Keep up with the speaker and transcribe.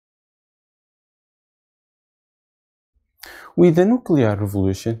With the nuclear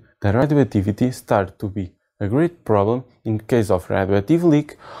revolution, the radioactivity started to be a great problem in case of radioactive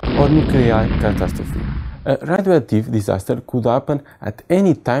leak or nuclear catastrophe. A radioactive disaster could happen at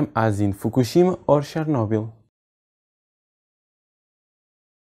any time, as in Fukushima or Chernobyl.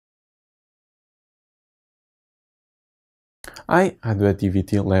 High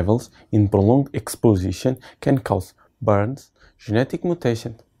radioactivity levels in prolonged exposition can cause burns, genetic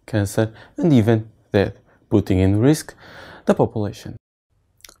mutation, cancer, and even death, putting in risk the population.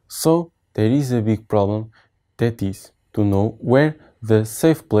 So there is a big problem, that is to know where the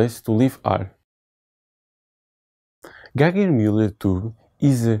safe place to live are. Geiger-Müller tube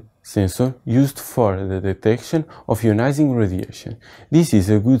is a sensor used for the detection of ionizing radiation. This is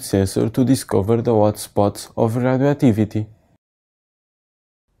a good sensor to discover the hot spots of radioactivity.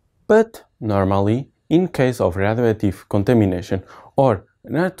 But normally, in case of radioactive contamination or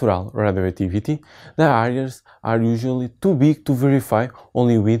natural radioactivity, the areas are usually too big to verify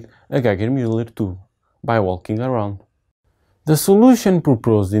only with a Geiger-Müller tube, by walking around. The solution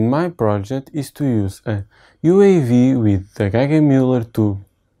proposed in my project is to use a UAV with the Geiger-Müller tube.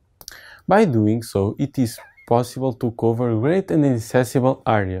 By doing so, it is possible to cover great and inaccessible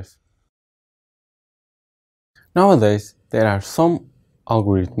areas. Nowadays, there are some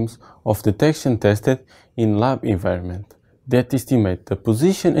algorithms of detection tested in lab environment that estimate the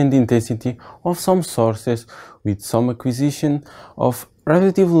position and intensity of some sources with some acquisition of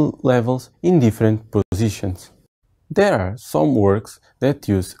radioactive levels in different positions. There are some works that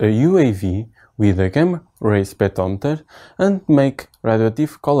use a UAV with a gamma ray spectrometer and make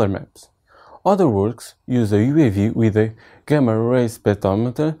radioactive color maps. Other works use a UAV with a gamma ray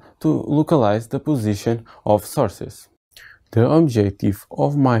spectrometer to localize the position of sources. The objective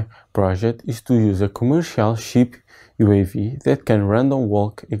of my project is to use a commercial ship UAV that can random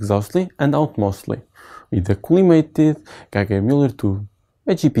walk exhaustively and autonomously with a collimated Geiger-Müller tube,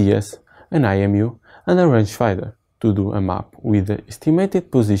 a GPS, an IMU, and a rangefinder to do a map with the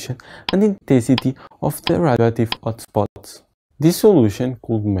estimated position and intensity of the radioactive hotspots. This solution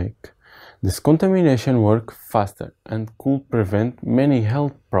could make this contamination work faster and could prevent many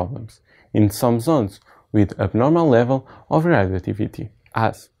health problems in some zones with abnormal level of radioactivity,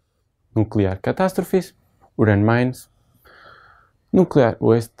 as nuclear catastrophes, uranium mines, nuclear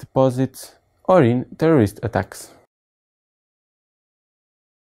waste deposits, or in terrorist attacks.